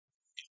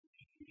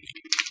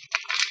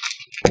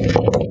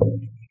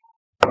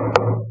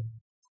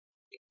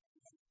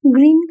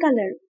green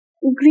color,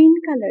 green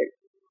color,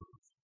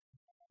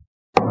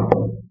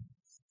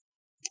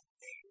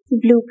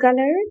 blue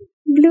color,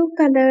 blue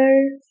color,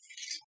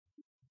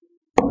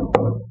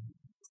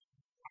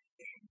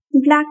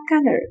 black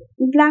color,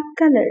 black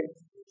color,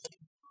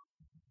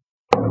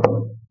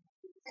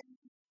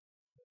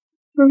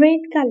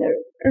 red color,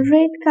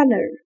 red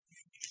color,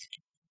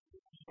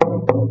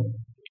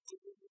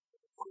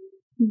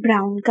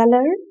 brown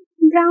color,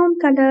 brown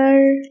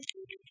color,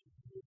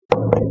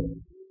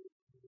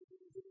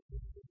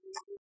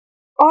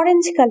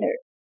 orange color,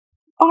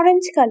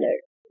 orange color,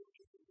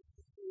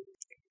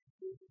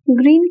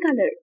 green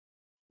color,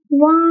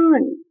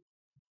 one,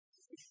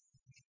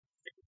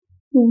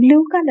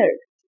 blue color,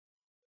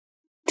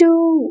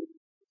 two,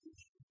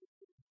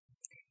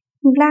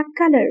 black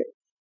color,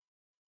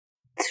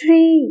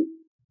 three,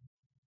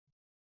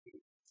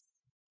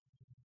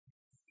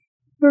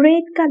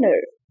 red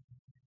color,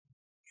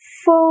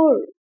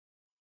 four,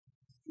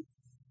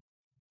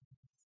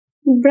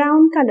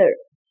 brown color,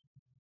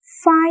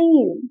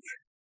 five,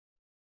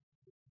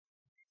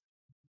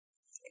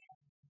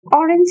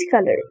 orange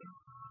color,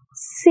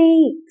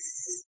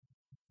 six,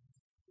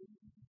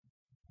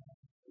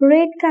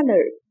 red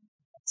color,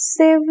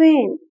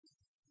 seven,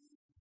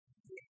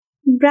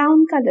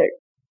 brown color,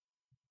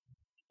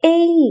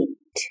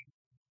 eight,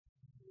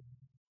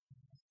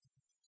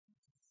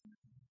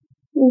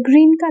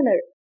 green color,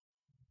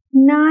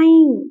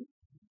 nine,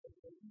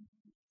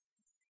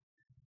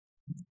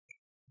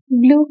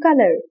 blue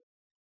color,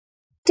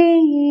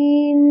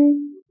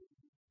 10,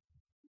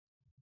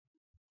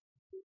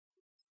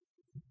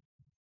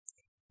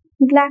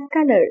 black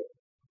color,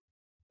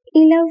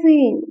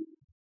 11,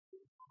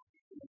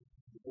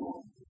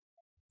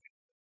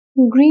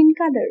 green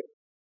color,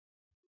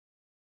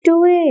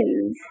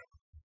 12,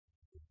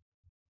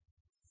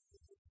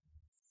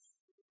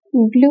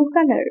 blue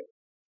color,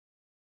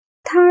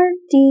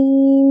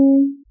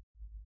 13,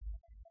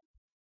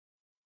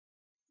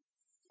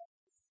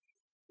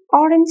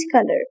 orange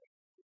color,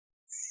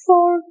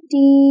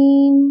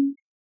 14,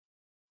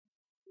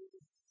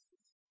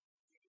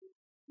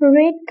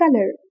 red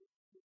color,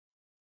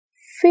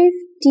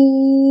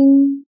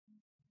 15,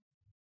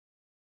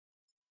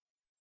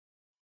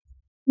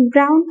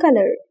 brown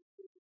color,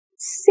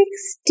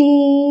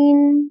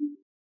 16,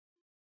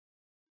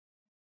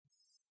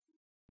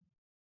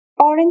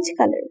 orange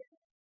color,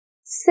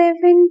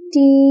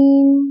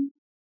 17,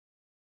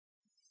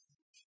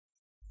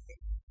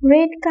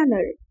 red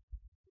color,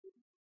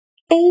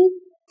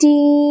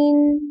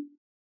 18,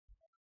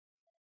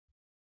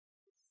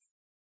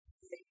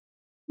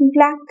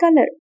 black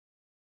color,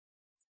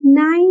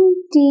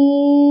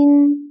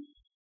 19,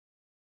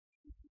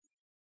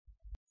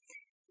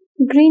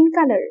 green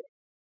color,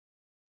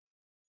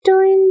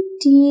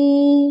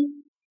 20,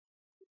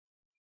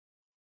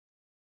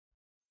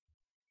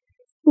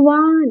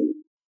 1,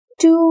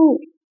 2,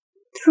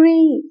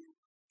 3,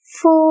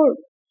 4,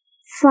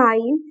 5,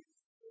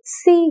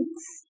 6,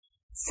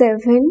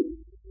 7,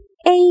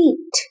 8,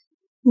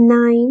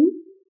 9,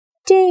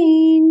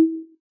 10,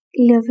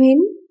 11,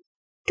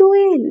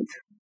 12,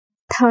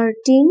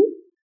 13,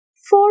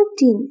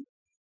 14,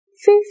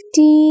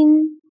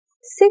 15,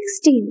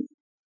 16,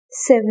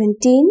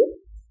 17,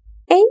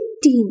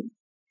 18,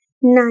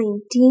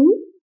 19,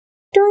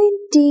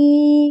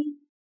 20.